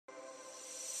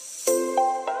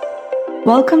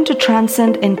Welcome to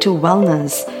Transcend into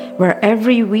Wellness, where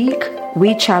every week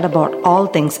we chat about all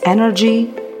things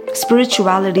energy,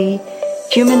 spirituality,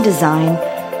 human design,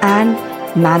 and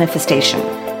manifestation.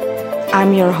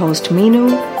 I'm your host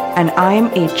Meenu, and I'm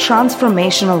a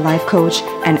transformational life coach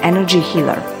and energy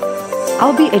healer.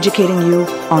 I'll be educating you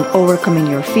on overcoming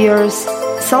your fears,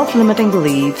 self-limiting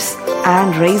beliefs,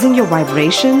 and raising your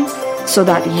vibration so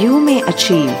that you may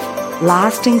achieve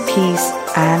lasting peace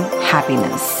and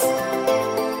happiness.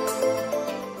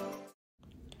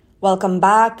 Welcome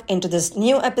back into this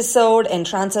new episode in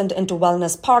Transcend into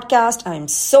Wellness podcast. I'm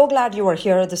so glad you are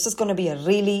here. This is going to be a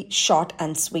really short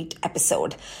and sweet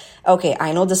episode. Okay,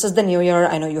 I know this is the new year.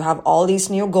 I know you have all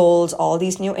these new goals, all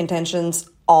these new intentions,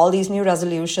 all these new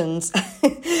resolutions.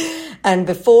 And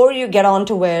before you get on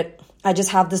to it, I just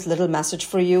have this little message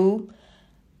for you.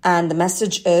 And the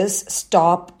message is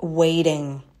stop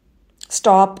waiting.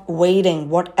 Stop waiting,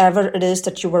 whatever it is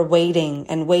that you were waiting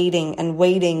in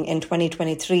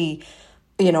 2023,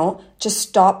 just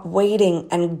stop waiting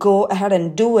and go ahead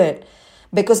and do it.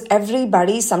 Because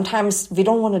sometimes we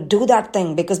don't want to do that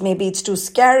thing because maybe it's too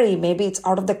scary, maybe it's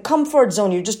out of the comfort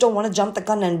zone, you just don't want to jump the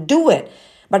gun and do it.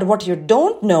 But what you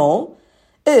don't know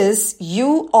is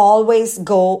you always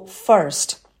go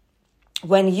first.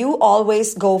 When you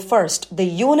always go first, the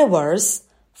universe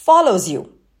follows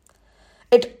you.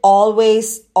 It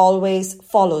always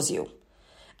follows you.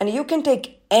 And you can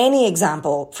take any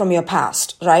example from your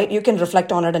past, right? You can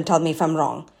reflect on it and tell me if I'm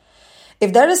wrong.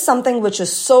 If there is something which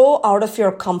is so out of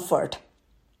your comfort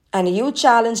and you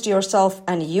challenged yourself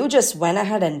and you just went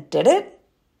ahead and did it,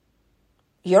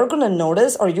 you're going to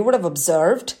notice, or you would have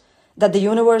observed, that the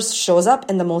universe shows up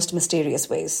in the most mysterious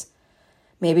ways.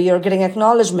 Maybe you're getting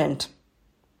acknowledgement.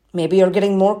 Maybe you're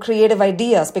getting more creative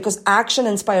ideas because action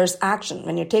inspires action.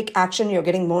 When you take action, you're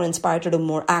getting more inspired to do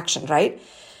more action, right?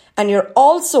 And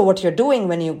what you're doing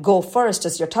when you go first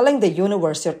is you're telling the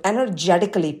universe, you're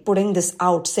energetically putting this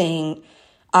out saying,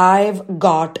 I've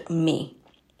got me.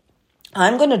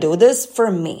 I'm going to do this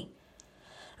for me,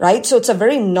 right? So it's a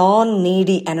very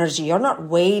non-needy energy. You're not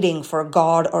waiting for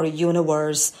God or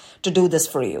universe to do this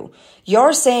for you.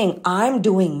 You're saying, I'm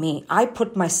doing me. I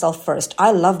put myself first. I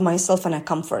love myself and I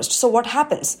come first. So what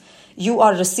happens? You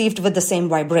are received with the same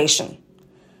vibration.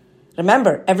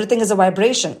 Remember, everything is a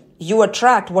vibration. You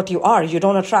attract what you are. You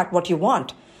don't attract what you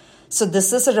want. So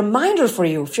this is a reminder for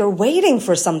you. If you're waiting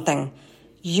for something,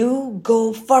 you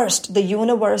go first. The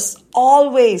universe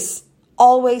always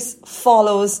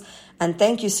follows. And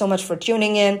thank you so much for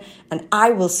tuning in. And I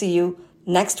will see you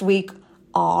next week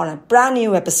on a brand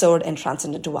new episode in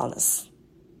Transcend into Wellness.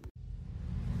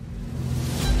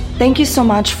 Thank you so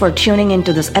much for tuning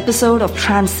into this episode of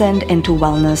Transcend into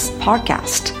Wellness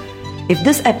podcast. If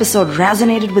this episode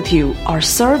resonated with you or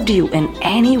served you in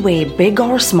any way, big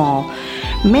or small,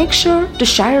 make sure to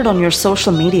share it on your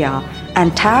social media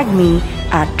and tag me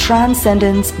at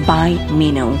Transcendence by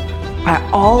Meenu. I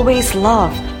always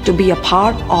love to be a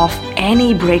part of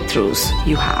any breakthroughs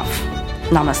you have.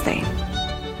 Namaste.